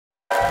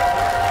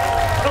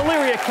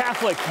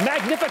Catholic,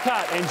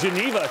 Magnificat, and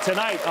Geneva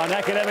tonight on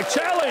Academic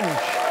Challenge.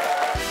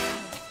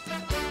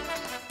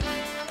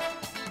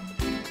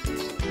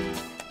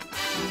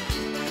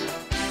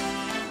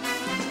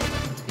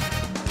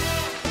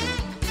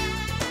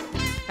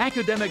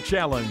 Academic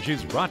Challenge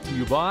is brought to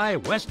you by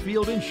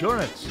Westfield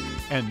Insurance.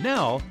 And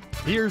now,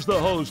 here's the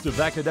host of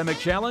Academic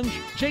Challenge,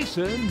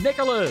 Jason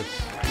Nicholas.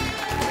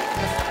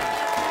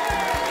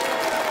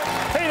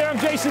 Hey there, I'm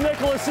Jason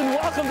Nicholas, and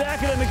welcome to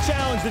Academic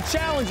Challenge. The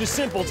challenge is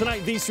simple.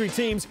 Tonight, these three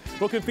teams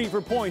will compete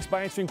for points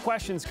by answering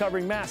questions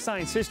covering math,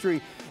 science,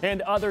 history,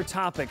 and other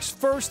topics.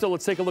 First,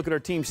 let's take a look at our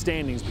team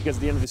standings, because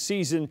at the end of the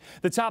season,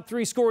 the top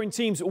three scoring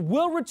teams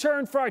will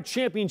return for our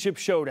championship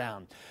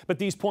showdown. But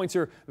these points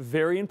are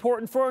very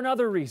important for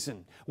another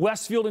reason.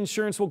 Westfield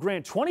Insurance will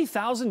grant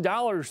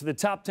 $20,000 to the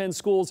top 10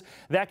 schools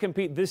that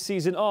compete this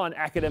season on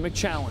Academic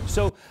Challenge.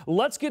 So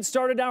let's get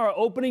started now. Our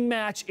opening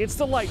match, it's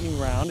the lightning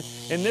round.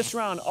 In this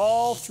round,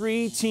 all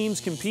three teams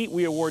compete.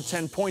 We award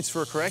 10 points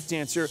for a correct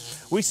answer.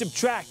 We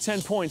subtract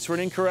 10 points for an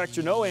incorrect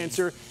or no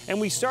answer. And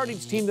we start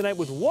each team tonight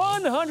with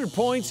 100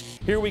 points.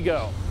 Here we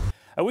go.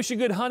 I wish you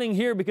good hunting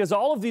here, because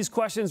all of these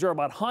questions are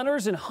about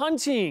hunters and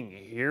hunting.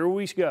 Here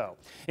we go.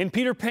 In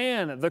Peter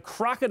Pan, the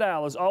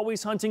crocodile is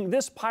always hunting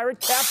this pirate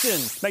captain.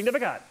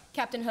 Magnificat.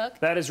 Captain Hook.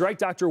 That is right.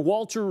 Dr.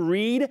 Walter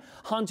Reed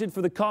hunted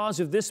for the cause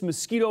of this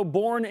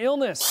mosquito-borne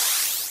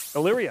illness.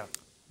 Elyria.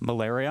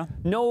 Malaria.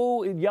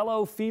 No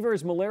yellow fever.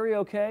 Is malaria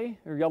okay?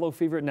 Or yellow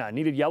fever? No,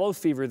 needed yellow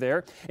fever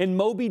there. In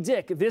Moby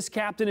Dick, this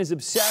captain is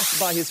obsessed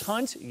by his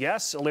hunt.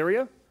 Yes,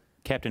 Elyria.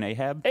 Captain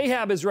Ahab.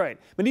 Ahab is right.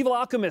 Medieval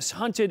alchemists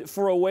hunted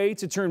for a way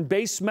to turn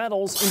base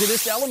metals into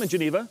this element,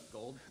 Geneva.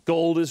 Gold.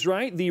 Gold is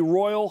right. The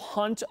Royal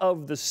Hunt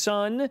of the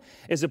Sun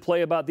is a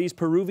play about these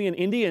Peruvian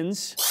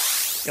Indians.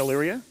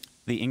 Elyria.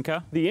 The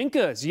Inca. The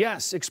Incas,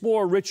 yes.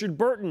 Explorer Richard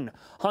Burton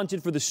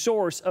hunted for the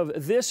source of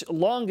this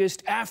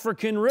longest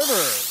African river.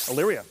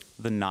 Elyria.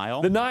 The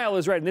Nile. The Nile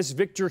is right. In this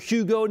Victor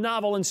Hugo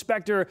novel,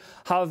 Inspector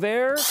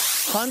Javert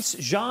hunts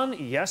Jean.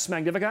 Yes,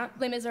 Magnificat.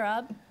 Les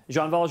Miserables.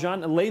 Jean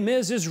Valjean. Les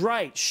Mis is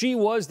right. She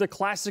was the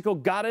classical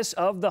goddess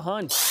of the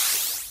hunt.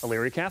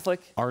 Elyria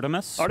Catholic.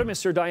 Artemis.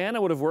 Artemis or Diana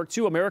would have worked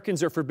too.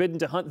 Americans are forbidden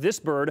to hunt this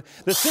bird,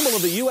 the symbol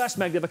of the U.S.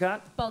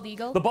 Magnificat. Bald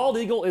eagle. The bald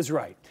eagle is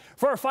right.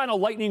 For our final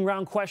lightning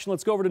round question,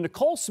 let's go over to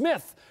Nicole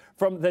Smith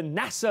from the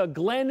NASA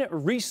Glenn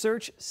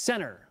Research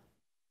Center.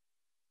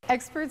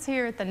 Experts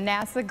here at the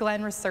NASA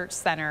Glenn Research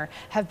Center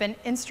have been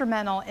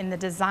instrumental in the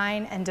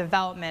design and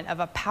development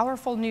of a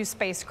powerful new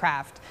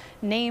spacecraft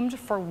named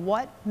for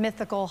what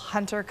mythical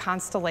hunter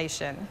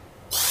constellation?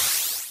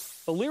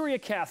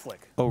 Elyria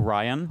Catholic.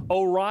 Orion.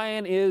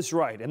 Orion is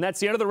right. And that's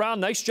the end of the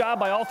round. Nice job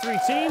by all three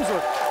teams.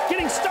 We're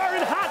getting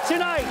started hot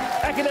tonight.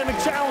 Academic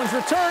Challenge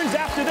returns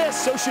after this.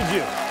 So should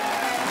you.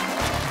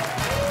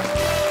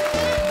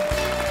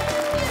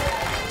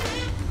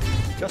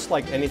 Just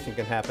like anything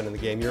can happen in the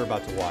game you're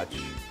about to watch,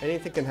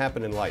 anything can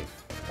happen in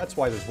life. That's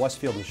why there's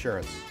Westfield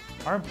Insurance.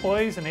 Our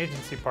employees and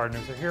agency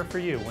partners are here for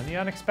you when the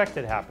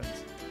unexpected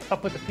happens.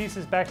 Help put the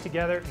pieces back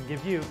together and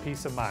give you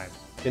peace of mind.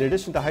 In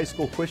addition to high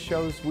school quiz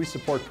shows, we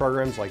support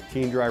programs like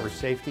teen driver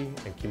safety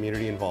and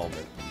community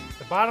involvement.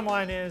 The bottom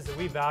line is that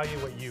we value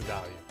what you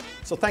value.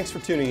 So thanks for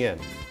tuning in.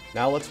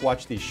 Now let's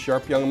watch these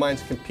sharp young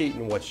minds compete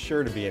in what's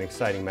sure to be an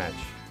exciting match.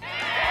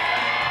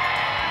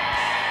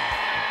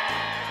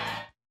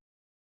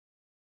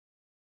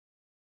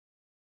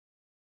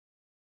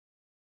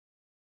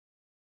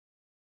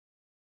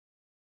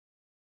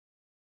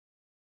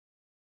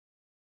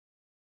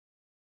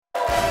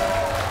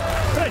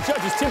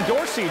 Judge is Tim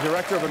Dorsey,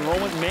 Director of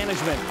Enrollment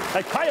Management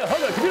at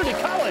Cuyahoga Community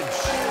College.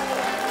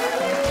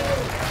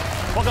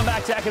 Welcome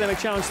back to Academic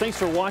Challenge. Thanks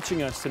for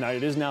watching us tonight.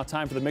 It is now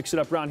time for the Mix It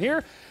Up round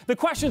here. The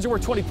questions are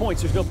worth 20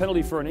 points. There's no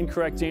penalty for an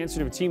incorrect answer.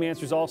 If a team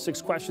answers all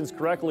 6 questions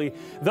correctly,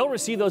 they'll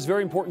receive those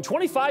very important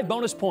 25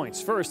 bonus points.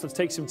 First, let's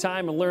take some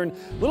time and learn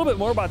a little bit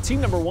more about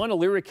team number 1,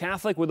 Elyria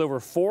Catholic, with over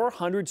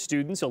 400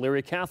 students.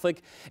 Elyria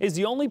Catholic is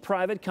the only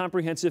private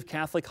comprehensive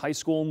Catholic high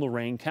school in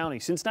Lorain County.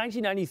 Since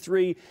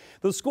 1993,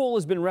 the school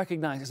has been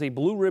recognized as a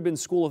Blue Ribbon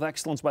School of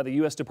Excellence by the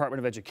U.S. Department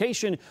of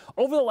Education.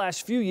 Over the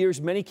last few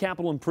years, many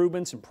capital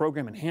improvements and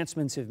program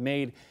enhancements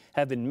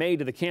have been made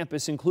to the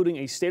campus, including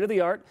a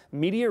state-of-the-art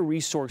media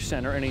resource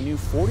center and a new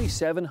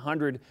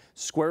 4,700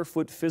 square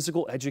foot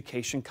physical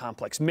education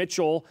complex.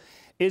 Mitchell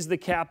is the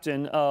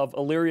captain of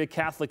Elyria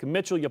Catholic.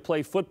 Mitchell, you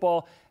play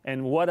football,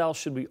 and what else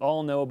should we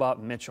all know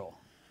about Mitchell?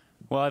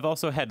 Well, I've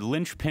also had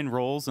linchpin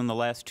roles in the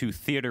last 2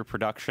 theater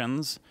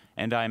productions,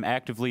 and I'm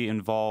actively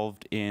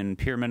involved in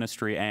peer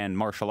ministry and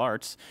martial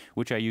arts,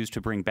 which I use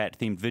to bring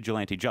bat-themed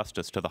vigilante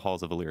justice to the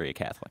halls of Elyria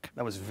Catholic.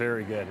 That was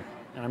very good.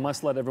 And I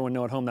must let everyone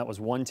know at home that was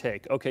one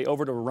take. Okay,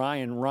 over to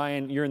Ryan.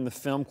 Ryan, you're in the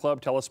film club.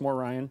 Tell us more,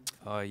 Ryan.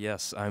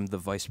 Yes, I'm the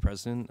vice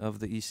president of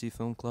the EC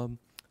Film Club.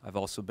 I've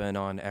also been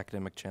on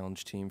Academic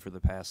Challenge team for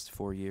the past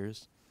 4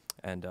 years.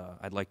 And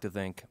I'd like to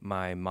thank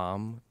my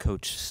mom,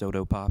 Coach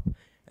Soto Pop,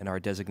 and our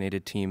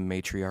designated team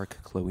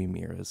matriarch, Chloe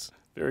Miras.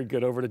 Very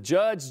good. Over to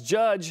Judge.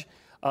 Judge,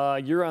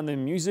 you're on the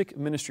music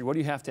ministry. What do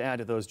you have to add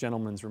to those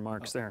gentlemen's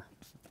remarks there?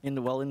 In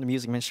the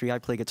music ministry, I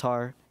play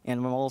guitar, and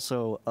I'm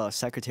also a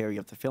secretary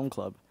of the film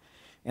club.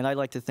 And I'd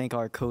like to thank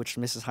our coach,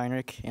 Mrs.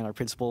 Heinrich, and our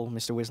principal,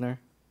 Mr. Wisner.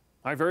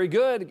 All right, very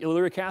good.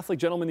 Elyria Catholic,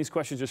 gentlemen, these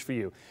questions just for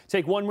you.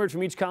 Take one word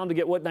from each column to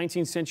get what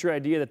 19th century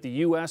idea that the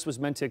U.S. was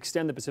meant to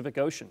extend the Pacific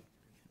Ocean.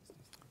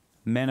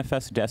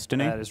 Manifest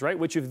destiny. That is right.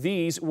 Which of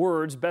these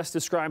words best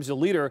describes a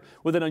leader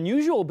with an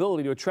unusual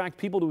ability to attract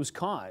people to his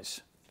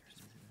cause?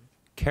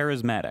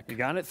 Charismatic. You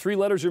got it. 3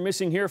 letters are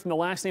missing here from the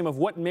last name of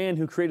what man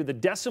who created the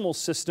decimal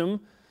system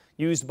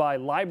used by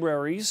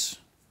libraries?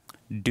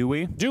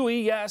 Dewey.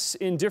 Dewey, yes.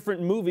 In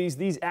different movies,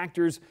 these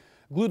actors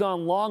glued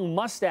on long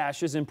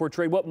mustaches and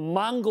portrayed what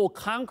Mongol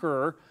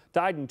conqueror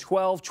died in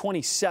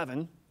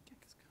 1227?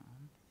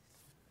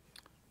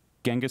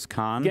 Genghis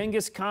Khan.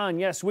 Genghis Khan,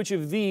 yes. Which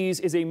of these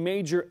is a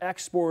major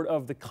export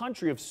of the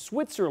country of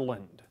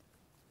Switzerland?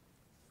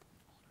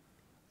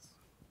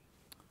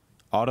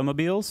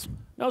 Automobiles.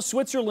 No,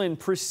 Switzerland,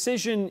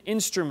 precision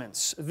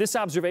instruments. This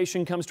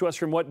observation comes to us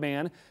from what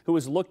man who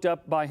was looked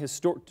up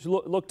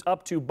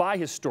to by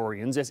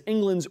historians as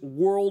England's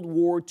World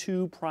War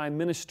II Prime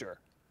Minister?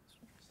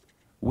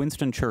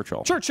 Winston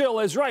Churchill. Churchill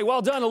is right.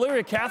 Well done,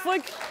 Elyria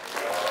Catholic.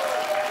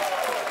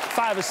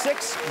 5 of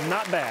 6,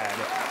 not bad.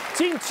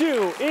 Team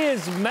 2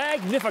 is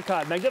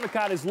Magnificat.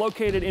 Magnificat is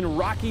located in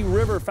Rocky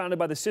River, founded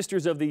by the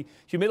Sisters of the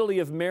Humility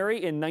of Mary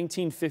in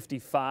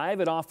 1955.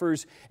 It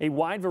offers a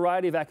wide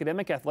variety of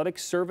academic, athletic,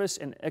 service,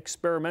 and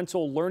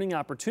experimental learning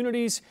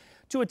opportunities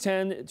to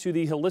attend to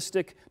the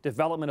holistic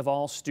development of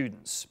all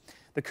students.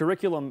 The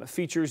curriculum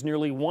features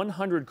nearly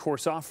 100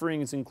 course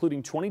offerings,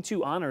 including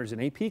 22 honors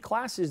and AP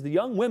classes. The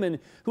young women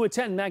who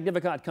attend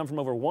Magnificat come from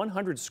over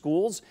 100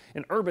 schools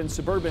in urban,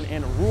 suburban,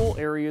 and rural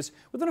areas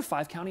within a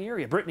 5-county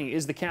area. Brittany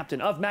is the captain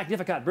of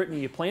Magnificat.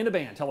 Brittany, you play in the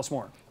band. Tell us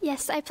more.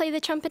 Yes, I play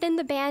the trumpet in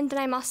the band, and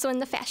I'm also in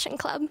the fashion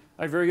club. All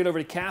right, very good. Over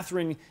to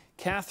Catherine.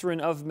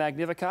 Catherine of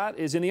Magnificat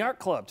is in the art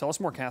club. Tell us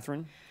more,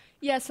 Catherine.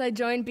 Yes, I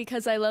joined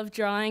because I love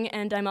drawing,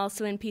 and I'm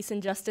also in Peace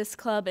and Justice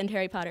Club and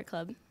Harry Potter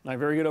Club. All right,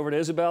 very good. Over to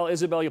Isabel.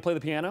 Isabel, you play the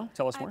piano.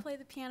 Tell us more. I play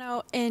the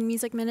piano in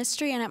music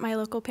ministry and at my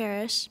local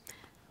parish.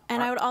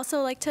 And I would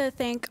also like to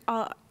thank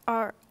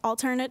our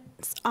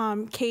alternates,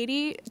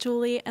 Katie,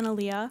 Julie, and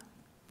Aaliyah.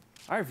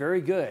 All right,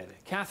 very good.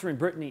 Catherine,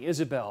 Brittany,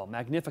 Isabel,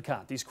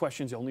 Magnificat. These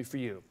questions only for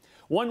you.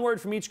 One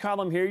word from each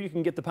column here. You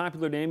can get the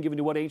popular name given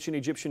to what ancient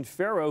Egyptian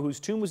pharaoh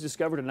whose tomb was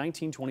discovered in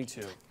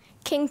 1922?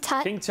 King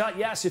Tut. King Tut,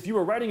 yes. If you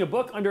were writing a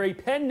book under a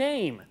pen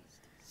name,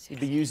 you'd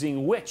be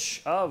using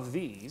which of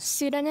these?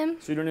 Pseudonym.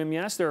 Pseudonym,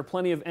 yes. There are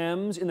plenty of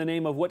M's in the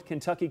name of what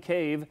Kentucky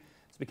cave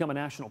has become a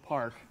national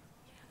park?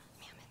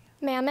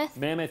 Mammoth.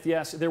 Mammoth,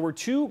 yes. There were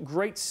 2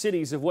 great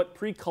cities of what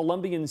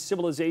pre-Columbian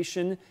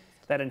civilization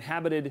that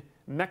inhabited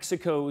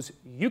Mexico's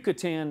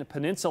Yucatan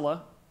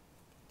Peninsula?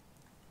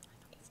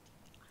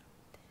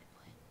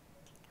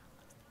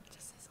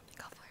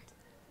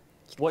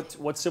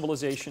 What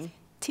civilization?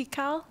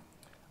 Tikal.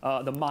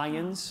 The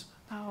Mayans.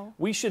 Oh.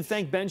 We should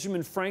thank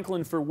Benjamin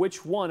Franklin for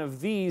which one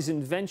of these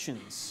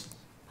inventions?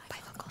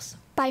 Bifocals.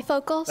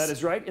 Bifocals. That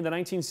is right. In the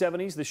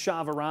 1970s, the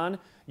Shah of Iran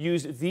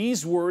used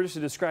these words to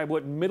describe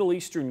what Middle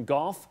Eastern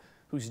Gulf,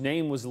 whose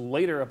name was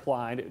later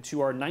applied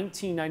to our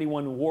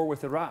 1991 war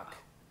with Iraq.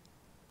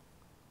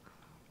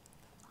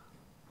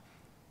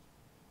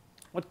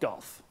 What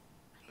Gulf?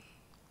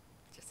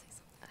 Just say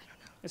something. I don't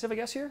know. Let's have a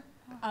guess here.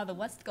 The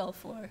West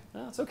Gulf War.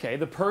 No, it's okay.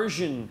 The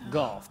Persian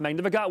Gulf.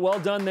 Magnificat, well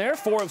done there.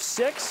 4 of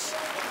 6.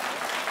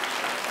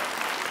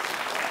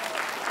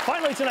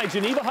 Finally tonight,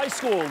 Geneva High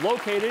School,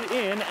 located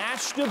in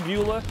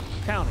Ashtabula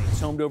County.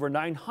 It's home to over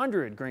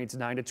 900 grades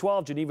 9 to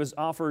 12. Geneva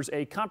offers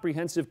a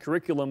comprehensive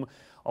curriculum,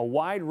 a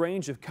wide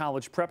range of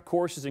college prep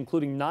courses,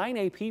 including 9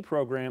 AP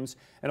programs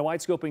and a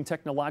wide-scoping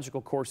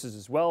technological courses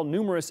as well.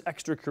 Numerous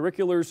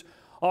extracurriculars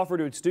offered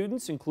to its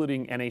students,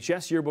 including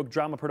NHS, yearbook,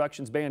 drama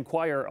productions, band,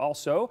 choir.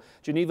 Also,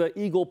 Geneva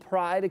Eagle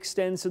Pride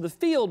extends to the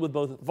field with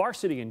both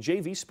varsity and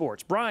JV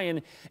sports.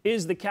 Brian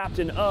is the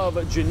captain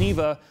of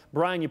Geneva.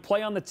 Brian, you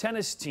play on the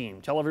tennis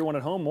team. Tell everyone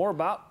at home more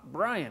about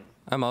Brian.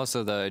 I'm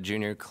also the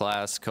junior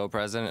class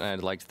co-president, and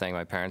I'd like to thank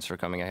my parents for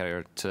coming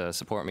here to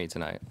support me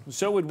tonight.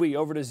 So would we.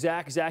 Over to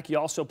Zach. Zach, you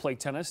also play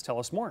tennis. Tell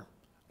us more.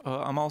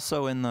 I'm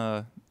also in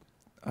the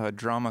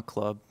drama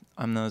club.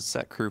 I'm the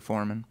set crew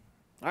foreman.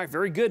 All right,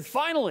 very good.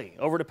 Finally,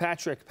 over to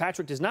Patrick.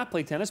 Patrick does not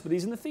play tennis, but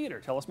he's in the theater.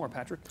 Tell us more,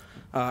 Patrick.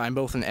 I'm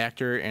both an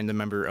actor and a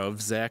member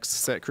of Zach's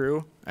set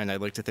crew, and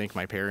I'd like to thank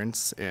my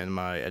parents and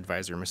my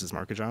advisor, Mrs.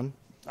 Markajon.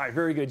 All right,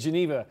 very good.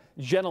 Geneva,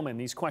 gentlemen,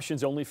 these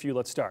questions only for you.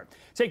 Let's start.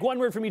 Take one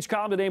word from each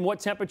column to name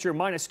what temperature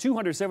minus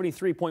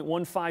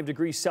 273.15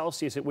 degrees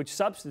Celsius at which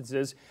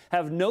substances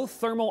have no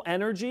thermal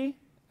energy?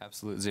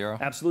 Absolute zero.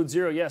 Absolute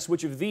zero, yes.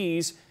 Which of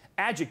these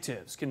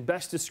adjectives can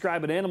best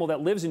describe an animal that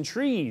lives in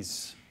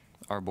trees?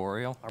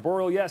 Arboreal.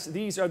 Arboreal, yes.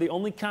 These are the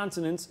only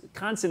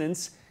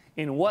consonants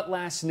in what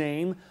last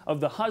name of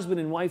the husband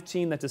and wife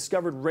team that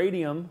discovered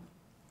radium?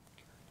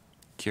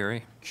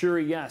 Curie.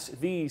 Curie, yes.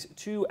 These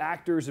 2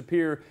 actors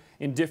appear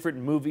in different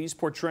movies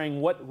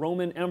portraying what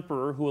Roman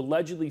emperor who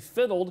allegedly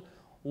fiddled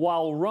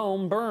while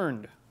Rome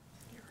burned?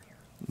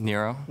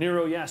 Nero.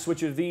 Nero, yes.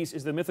 Which of these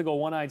is the mythical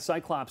one-eyed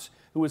Cyclops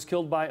who was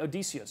killed by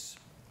Odysseus?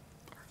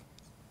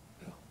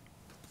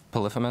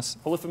 Polyphemus.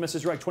 Polyphemus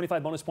is right.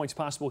 25 bonus points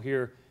possible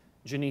here,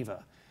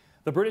 Geneva.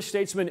 The British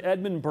statesman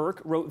Edmund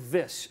Burke wrote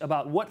this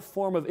about what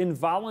form of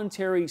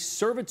involuntary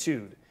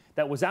servitude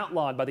that was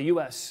outlawed by the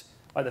U.S.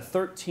 by the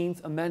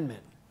 13th Amendment?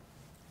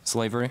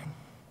 Slavery.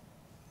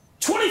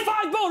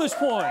 25 bonus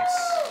points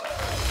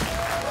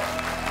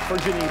for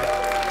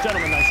Geneva.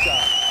 Gentlemen, nice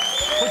job.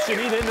 Puts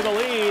Geneva into the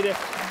lead. A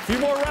few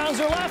more rounds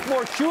are left.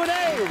 More Q&A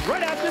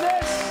right after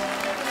this.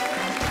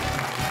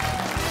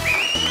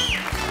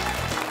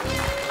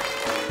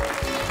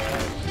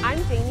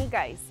 I'm Janie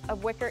Geis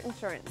of Wicker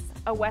Insurance,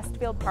 a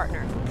Westfield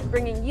partner,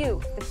 bringing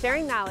you the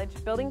Sharing Knowledge,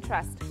 Building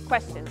Trust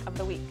question of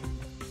the week.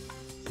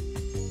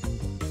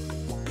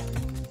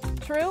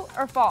 True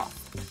or false?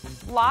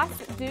 Loss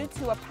due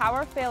to a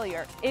power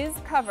failure is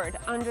covered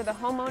under the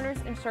homeowner's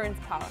insurance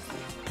policy.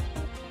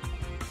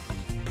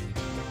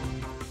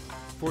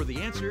 For the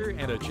answer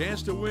and a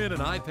chance to win an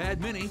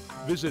iPad mini,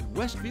 visit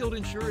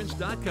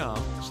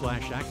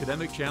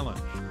westfieldinsurance.com/academic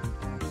challenge.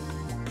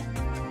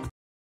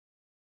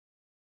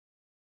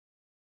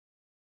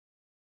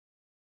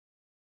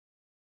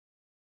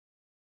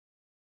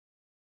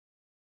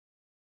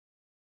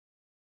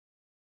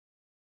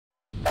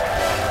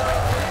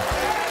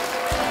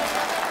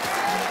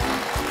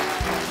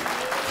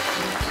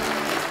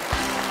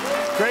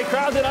 Great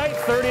crowd tonight,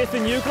 30th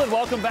in Euclid.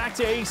 Welcome back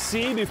to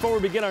AC. Before we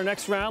begin our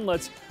next round,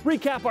 let's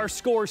recap our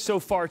scores so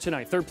far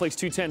tonight. Third place,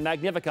 210,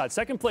 Magnificat.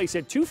 Second place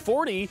at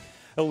 240,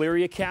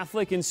 Elyria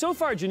Catholic. And so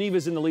far,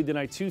 Geneva's in the lead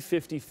tonight,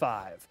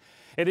 255.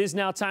 It is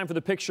now time for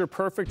the picture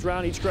perfect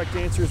round. Each correct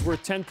answer is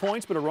worth 10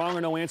 points, but a wrong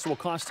or no answer will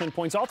cost 10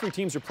 points. All three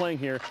teams are playing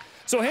here.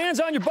 So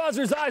hands on your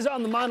buzzers, eyes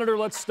on the monitor.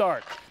 Let's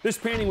start. This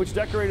painting, which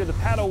decorated the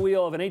paddle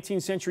wheel of an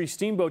 18th century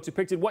steamboat,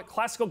 depicted what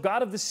classical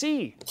god of the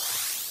sea?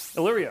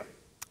 Elyria.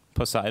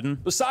 Poseidon.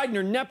 Poseidon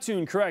or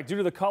Neptune, correct. Due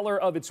to the color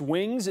of its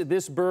wings,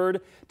 this bird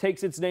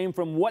takes its name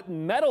from what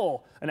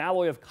metal? An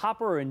alloy of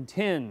copper and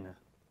tin.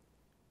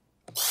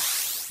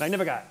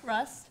 Magnificat.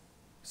 Rust.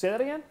 Say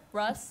that again?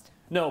 Rust.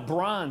 No,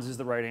 bronze is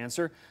the right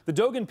answer. The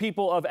Dogon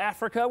people of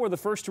Africa were the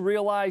first to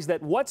realize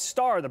that what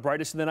star, the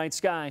brightest in the night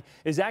sky,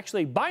 is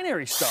actually a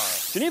binary star.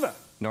 Geneva.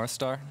 North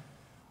Star.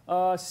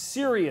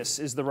 Sirius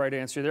is the right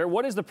answer there.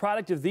 What is the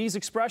product of these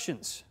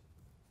expressions?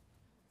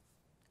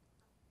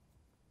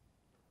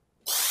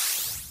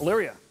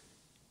 Elyria.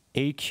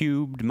 A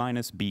cubed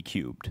minus B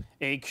cubed.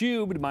 A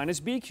cubed minus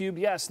B cubed.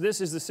 Yes,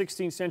 this is the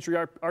 16th century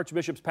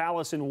Archbishop's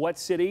Palace in what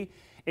city?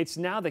 It's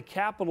now the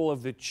capital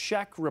of the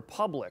Czech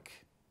Republic.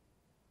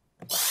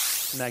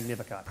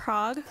 Magnificat.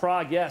 Prague.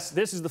 Prague, yes.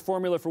 This is the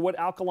formula for what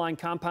alkaline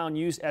compound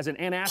used as an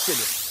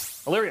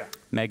antacid. Elyria.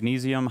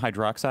 Magnesium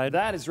hydroxide.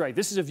 That is right.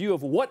 This is a view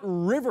of what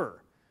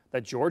river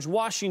that George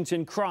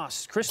Washington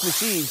crossed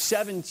Christmas Eve,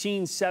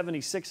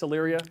 1776,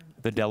 Elyria?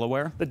 The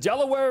Delaware. The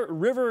Delaware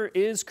River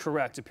is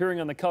correct. Appearing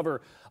on the cover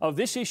of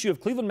this issue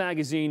of Cleveland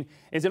Magazine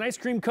is an ice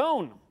cream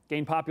cone.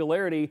 Gained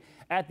popularity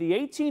at the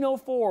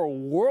 1804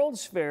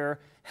 World's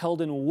Fair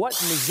held in what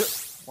Missouri?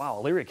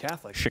 Wow, Elyria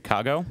Catholic.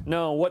 Chicago.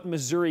 No, what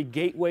Missouri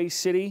gateway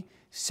city?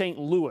 St.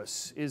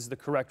 Louis is the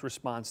correct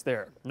response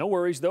there. No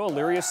worries, though.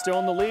 Elyria's still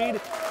in the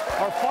lead.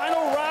 Our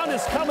final round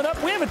is coming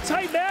up. We have a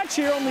tight match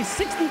here. Only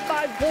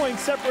 65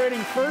 points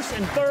separating first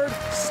and third.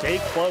 Stay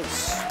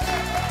close.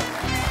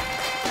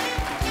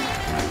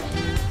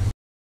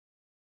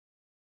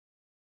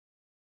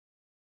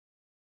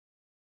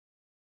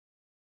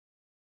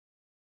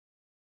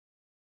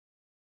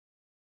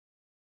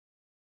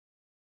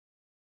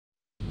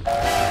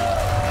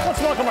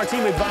 Let's welcome our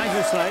team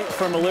advisors tonight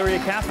from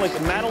Elyria Catholic,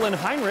 Madeline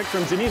Heinrich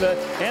from Geneva,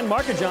 and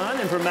Markajon,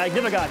 and from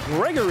Magnificat,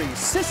 Gregory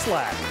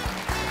Sislak.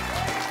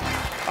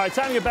 All right,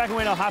 time to get back and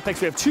win our hot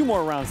picks. We have 2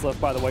 more rounds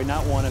left, by the way,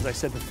 not one, as I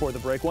said before the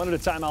break. One at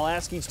a time. I'll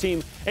ask each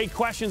team 8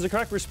 questions. The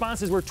correct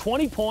responses were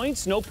 20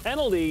 points, no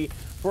penalty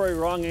for a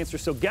wrong answer,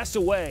 so guess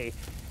away.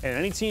 And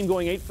any team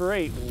going 8 for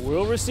 8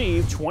 will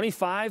receive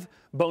 25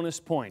 bonus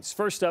points.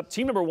 First up,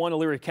 team number 1,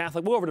 Elyria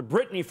Catholic. We'll go over to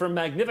Brittany from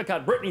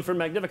Magnificat. Brittany from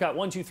Magnificat,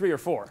 1, 2, 3, or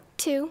 4?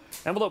 2.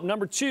 Envelope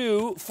number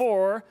 2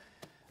 for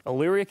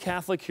Elyria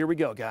Catholic. Here we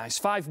go, guys.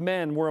 5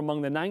 men were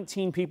among the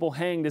 19 people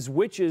hanged as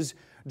witches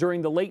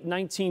during the late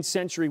 19th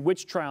century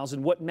witch trials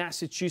in what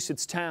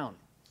Massachusetts town?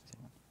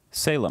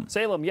 Salem.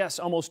 Salem, yes.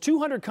 Almost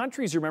 200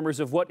 countries are members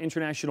of what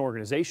international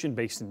organization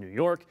based in New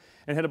York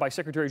and headed by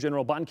Secretary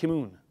General Ban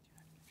Ki-moon?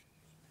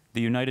 The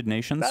United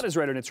Nations. That is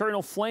right. An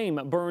eternal flame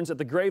burns at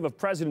the grave of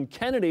President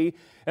Kennedy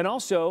and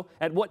also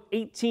at what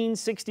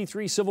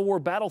 1863 Civil War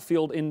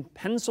battlefield in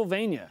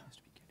Pennsylvania?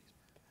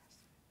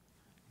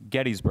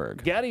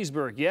 Gettysburg.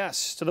 Gettysburg,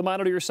 yes. To the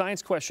monitor, your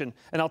science question.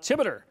 An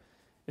altimeter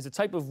is a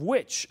type of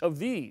which of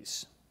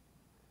these?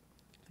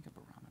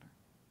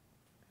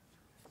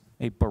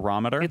 A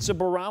barometer? It's a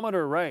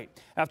barometer, right.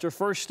 After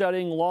first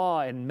studying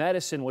law and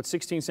medicine, what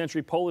 16th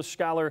century Polish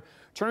scholar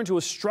turned to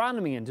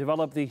astronomy and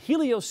developed the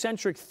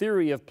heliocentric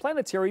theory of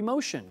planetary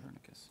motion?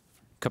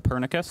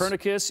 Copernicus.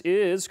 Copernicus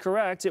is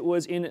correct. It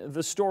was in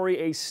the story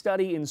A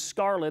Study in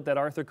Scarlet that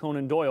Arthur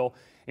Conan Doyle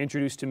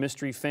introduced to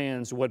mystery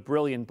fans what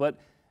brilliant but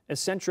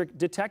eccentric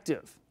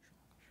detective?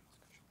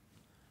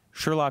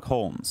 Sherlock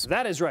Holmes.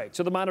 That is right.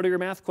 So the monitor your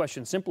math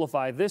question.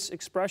 Simplify this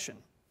expression.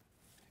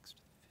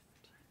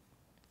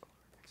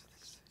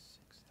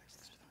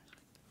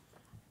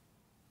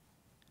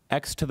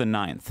 X to the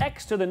 9th.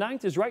 X to the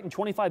 9th is right, and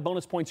 25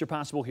 bonus points are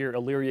possible here at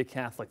Elyria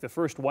Catholic. The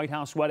first White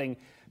House wedding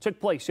took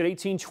place in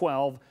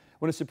 1812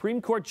 when a Supreme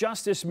Court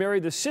justice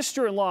married the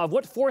sister-in-law of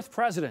what fourth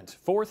president?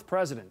 Fourth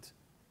president.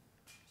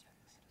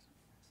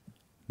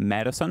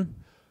 Madison.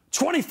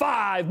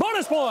 25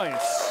 bonus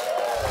points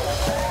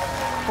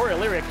for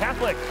Elyria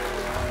Catholic.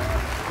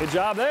 Good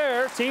job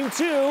there. Team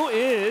 2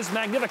 is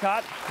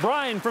Magnificat.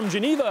 Brian from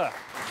Geneva.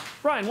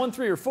 Brian, 1,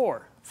 3, or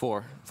 4?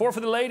 4. 4 for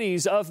the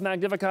ladies of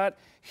Magnificat.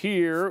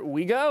 Here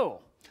we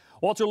go.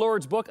 Walter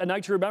Lord's book, A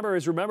Night to Remember,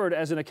 is remembered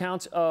as an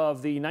account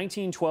of the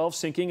 1912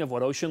 sinking of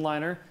what ocean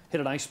liner hit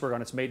an iceberg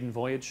on its maiden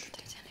voyage?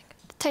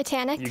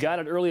 Titanic. You got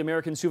it. Early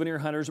American souvenir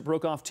hunters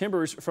broke off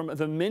timbers from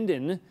the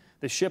Minden,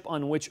 the ship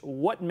on which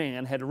what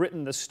man had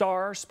written the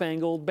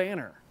Star-Spangled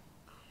Banner?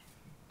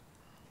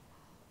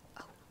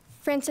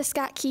 Francis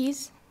Scott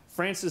Keyes.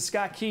 Francis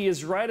Scott Key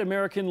is right.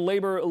 American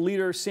labor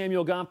leader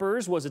Samuel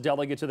Gompers was a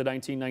delegate to the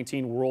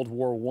 1919 World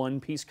War I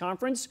Peace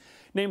Conference.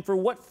 Named for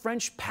what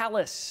French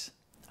palace?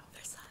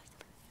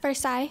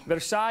 Versailles.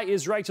 Versailles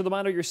is right. To the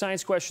monitor your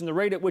science question, the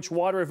rate at which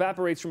water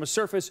evaporates from a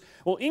surface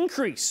will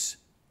increase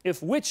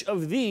if which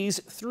of these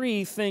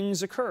 3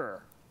 things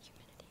occur?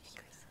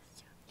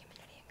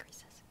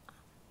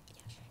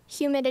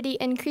 Humidity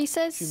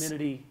increases.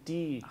 Humidity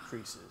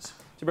decreases.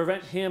 To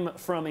prevent him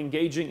from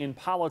engaging in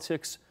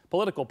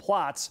political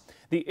plots,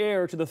 the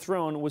heir to the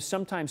throne was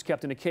sometimes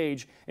kept in a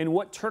cage in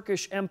what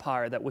Turkish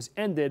empire that was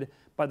ended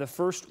by the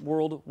First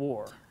World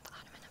War?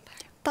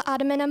 The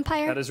Ottoman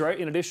Empire. That is right.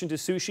 In addition to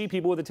sushi,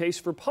 people with a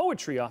taste for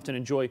poetry often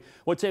enjoy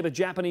what type of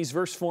Japanese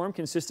verse form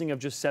consisting of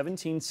just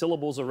 17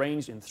 syllables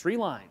arranged in 3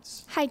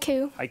 lines?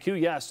 Haiku. Haiku,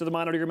 yes. To the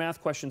monitor your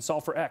math question,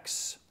 solve for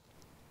X.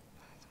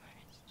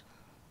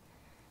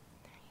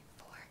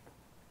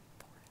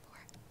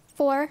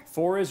 4.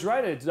 4 is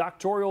right. A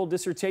doctoral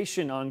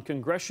dissertation on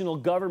congressional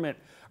government.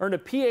 Earned a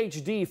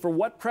PhD for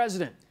what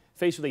president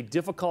faced with a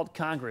difficult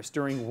Congress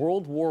during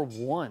World War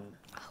I?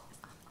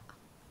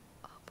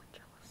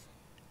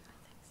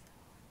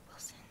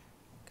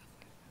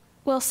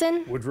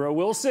 Wilson. Woodrow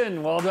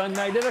Wilson. Well done,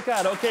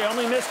 Magnificat. Okay,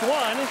 only missed 1.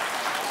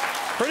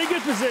 Pretty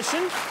good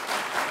position.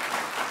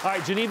 All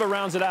right, Geneva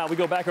rounds it out. We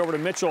go back over to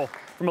Mitchell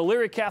from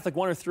Elyria Catholic,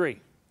 1 or 3?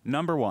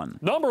 Number 1.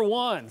 Number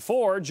 1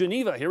 for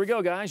Geneva. Here we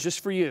go, guys, just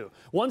for you.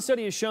 One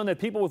study has shown that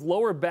people with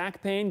lower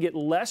back pain get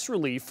less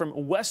relief from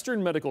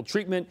Western medical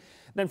treatment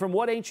than from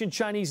what ancient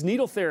Chinese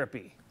needle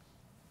therapy?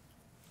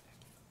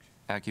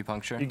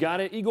 Acupuncture. You got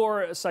it.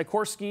 Igor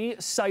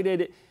Sikorsky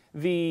cited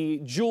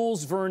the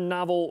Jules Verne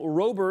novel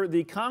Rober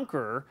the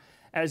Conqueror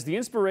as the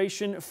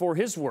inspiration for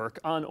his work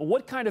on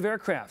what kind of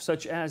aircraft,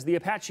 such as the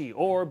Apache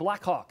or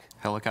Black Hawk?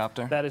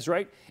 Helicopter. That is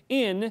right.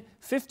 In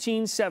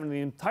 1570,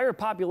 the entire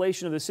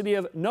population of the city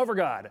of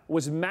Novgorod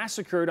was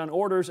massacred on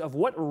orders of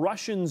what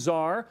Russian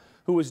czar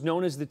who was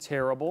known as the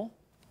Terrible?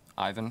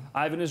 Ivan.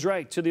 Ivan is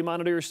right. To the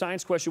monitor your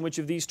science question, which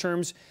of these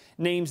terms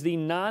names the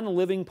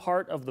non-living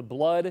part of the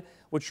blood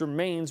which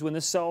remains when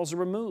the cells are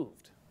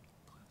removed?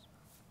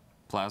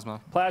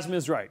 Plasma. Plasma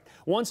is right.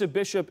 Once a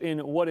bishop in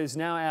what is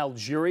now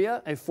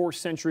Algeria, a 4th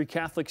century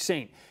Catholic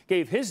saint,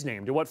 gave his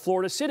name to what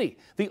Florida city?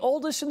 The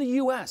oldest in the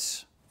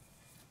U.S.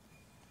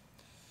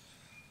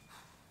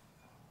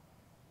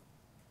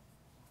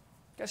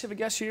 Guys have a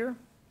guess here?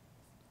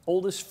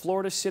 Oldest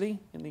Florida city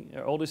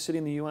oldest city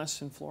in the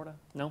U.S. in Florida?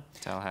 No?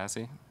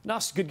 Tallahassee. No,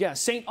 good guess.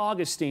 St.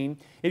 Augustine.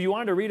 If you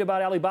wanted to read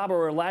about Alibaba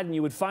or Aladdin,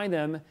 you would find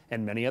them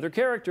and many other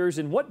characters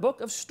in what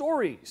book of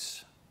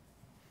stories?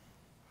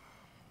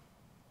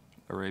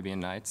 Arabian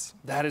Nights.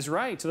 That is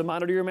right. To the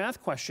monitor your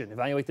math question.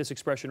 Evaluate this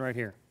expression right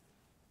here.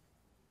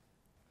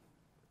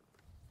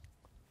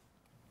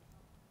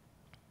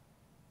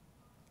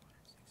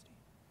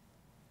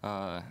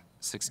 Uh,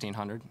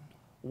 1600.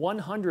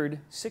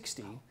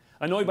 160.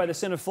 Annoyed by the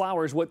scent of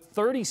flowers, what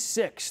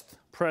 36th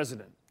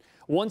president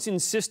once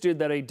insisted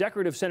that a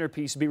decorative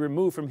centerpiece be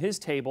removed from his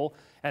table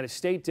at a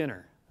state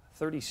dinner?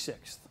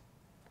 36th.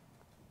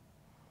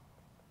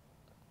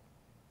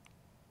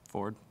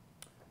 Ford.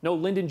 No,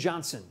 Lyndon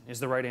Johnson is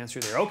the right answer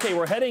there. Okay,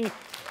 we're heading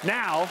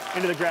now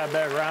into the grab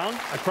bag round,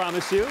 I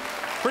promise you.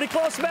 Pretty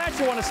close match.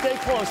 You want to stay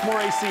close. More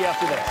AC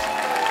after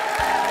this.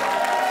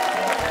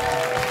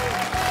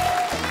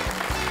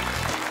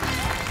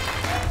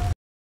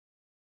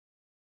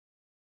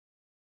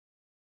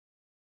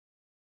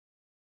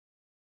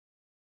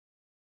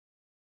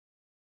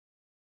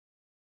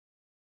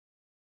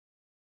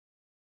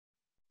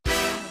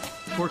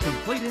 For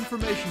complete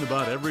information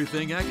about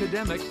everything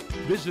academic,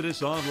 visit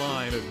us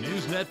online at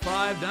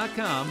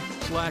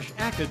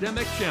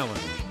newsnet5.com/academic challenge.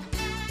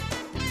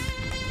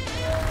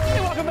 Hey,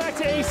 welcome back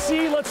to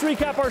AC. Let's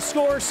recap our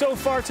scores so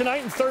far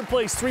tonight. In 3rd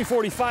place,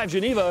 345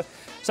 Geneva.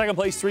 2nd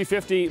place,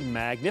 350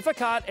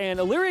 Magnificat. And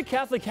Elyria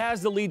Catholic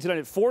has the lead tonight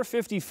at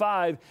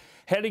 455.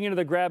 heading into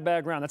the grab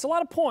bag round. That's a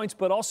lot of points,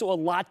 but also a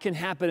lot can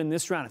happen in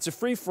this round. It's a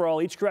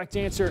free-for-all. Each correct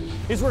answer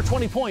is worth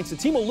 20 points. The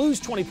team will lose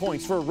 20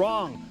 points for a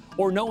wrong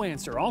or no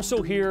answer.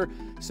 Also here,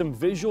 some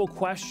visual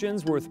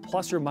questions worth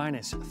plus or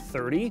minus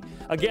 30.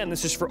 Again,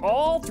 this is for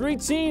all three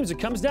teams. It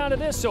comes down to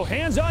this, so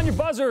hands on your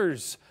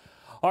buzzers.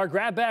 Our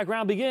grab bag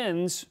round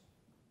begins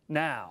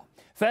now.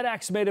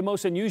 FedEx made a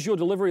most unusual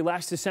delivery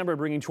last December,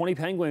 bringing 20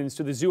 penguins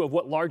to the zoo of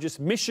what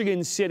largest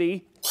Michigan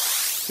city?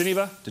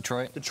 Geneva?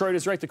 Detroit. Detroit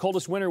is right. The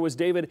coldest winter was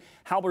David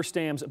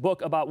Halberstam's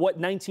book about what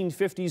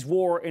 1950s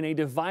war in a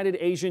divided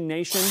Asian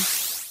nation?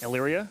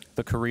 Elyria?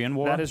 The Korean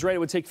War. That is right. It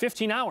would take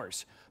 15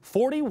 hours,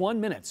 41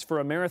 minutes for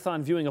a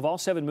marathon viewing of all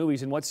 7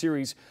 movies in what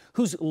series,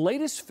 whose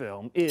latest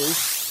film is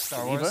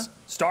Star Wars.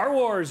 Star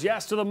Wars,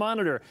 yes, to the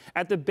monitor.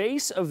 At the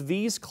base of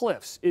these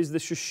cliffs is the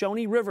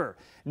Shoshone River,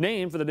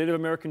 named for the Native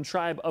American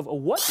tribe of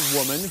what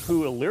woman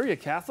who, Elyria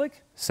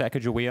Catholic?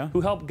 Sacagawea.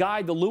 Who helped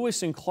guide the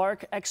Lewis and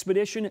Clark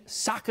expedition.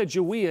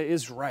 Sacagawea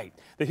is right.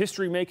 The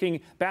history-making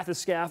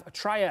Bathyscaphe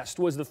Trieste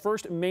was the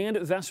first manned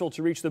vessel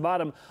to reach the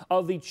bottom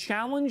of the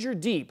Challenger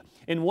Deep.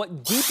 In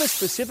what deepest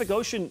Pacific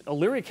Ocean,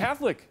 Elyria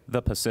Catholic?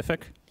 The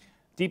Pacific.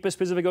 Deepest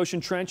Pacific Ocean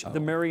trench, the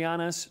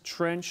Marianas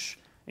Trench.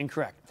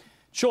 Incorrect.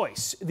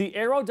 Choice. The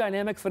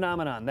aerodynamic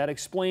phenomenon that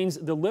explains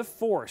the lift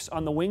force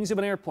on the wings of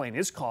an airplane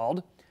is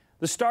called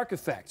the Stark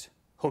effect,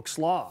 Hooke's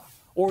law,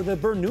 or the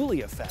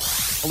Bernoulli effect.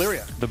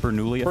 Elyria. The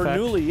Bernoulli effect.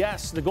 Bernoulli,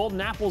 yes. The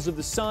Golden Apples of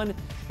the Sun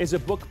is a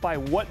book by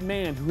what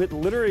man who hit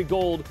literary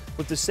gold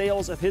with the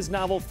sales of his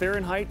novel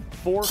Fahrenheit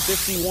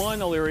 451,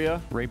 Elyria?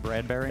 Ray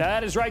Bradbury.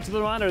 That is right, to the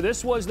monitor.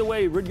 This was the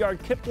way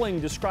Rudyard Kipling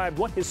described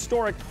what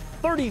historic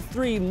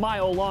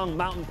 33-mile-long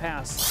mountain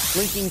pass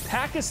linking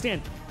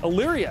Pakistan.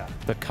 Elyria.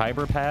 The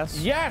Khyber Pass.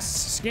 Yes.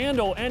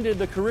 Scandal ended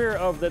the career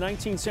of the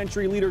 19th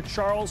century leader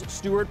Charles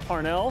Stuart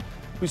Parnell,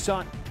 who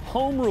sought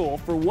home rule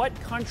for what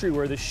country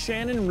where the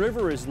Shannon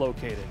River is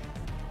located?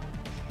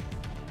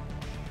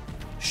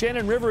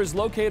 Shannon River is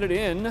located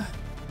in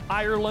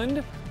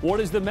Ireland. What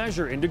is the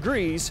measure in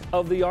degrees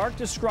of the arc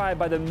described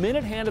by the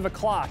minute hand of a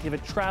clock if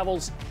it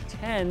travels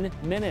 10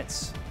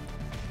 minutes?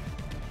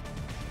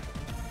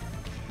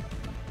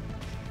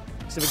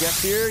 Civic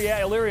guess here?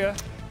 Yeah, Elyria.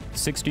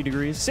 60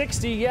 degrees.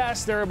 60,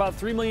 yes. There are about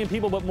 3 million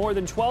people, but more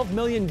than 12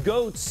 million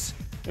goats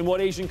in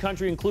what Asian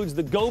country includes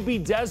the Gobi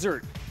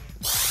Desert?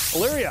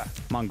 Elyria.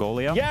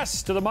 Mongolia.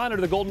 Yes, to the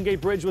monitor. The Golden Gate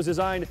Bridge was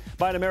designed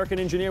by an American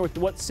engineer with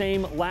what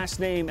same last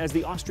name as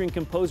the Austrian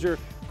composer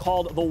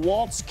called the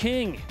Waltz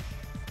King?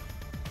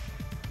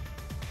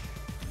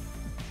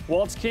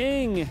 Waltz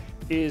King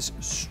is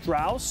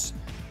Strauss.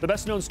 The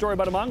best-known story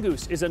about a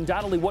mongoose is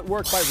undoubtedly what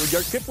work by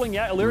Rudyard Kipling?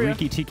 Yeah, Elyria.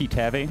 Riki Tiki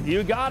Tavi.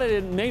 You got it.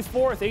 In May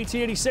 4th,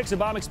 1886, a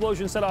bomb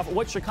explosion set off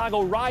what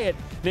Chicago riot,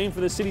 named for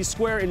the city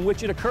square in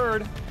which it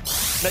occurred?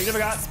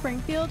 Magnificat.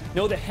 Springfield.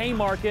 No, the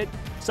Haymarket.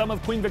 Some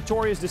of Queen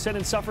Victoria's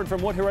descendants suffered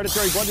from what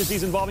hereditary blood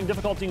disease involving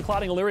difficulty in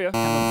clotting? Elyria.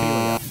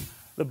 Hemophilia.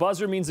 The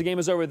buzzer means the game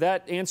is over.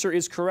 That answer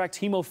is correct.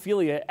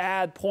 Hemophilia.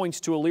 Add points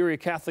to Elyria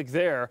Catholic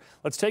there.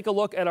 Let's take a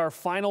look at our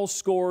final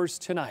scores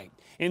tonight.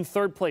 In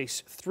third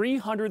place,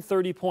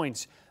 330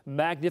 points,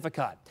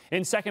 Magnificat.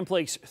 In second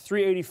place,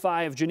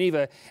 385,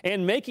 Geneva.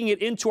 And making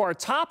it into our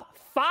top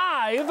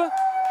 5,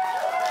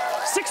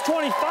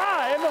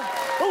 625,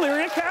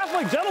 Elyria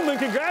Catholic. Gentlemen,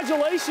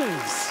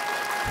 congratulations.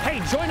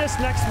 Hey, join us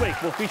next week.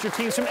 We'll feature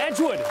teams from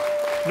Edgewood,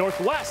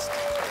 Northwest,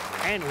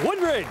 and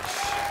Woodridge.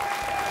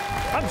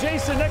 I'm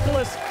Jason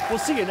Nicholas. We'll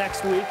see you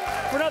next week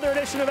for another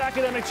edition of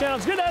Academic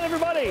Challenge. Good night,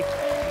 everybody.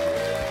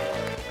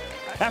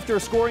 After a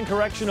scoring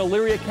correction,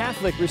 Elyria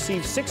Catholic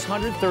received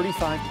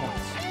 635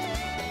 points.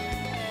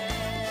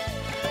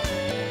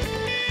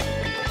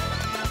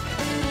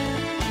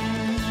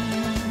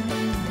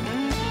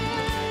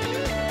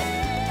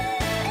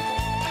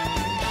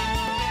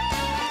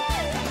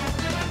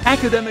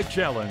 Academic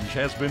Challenge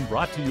has been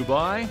brought to you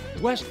by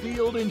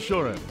Westfield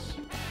Insurance.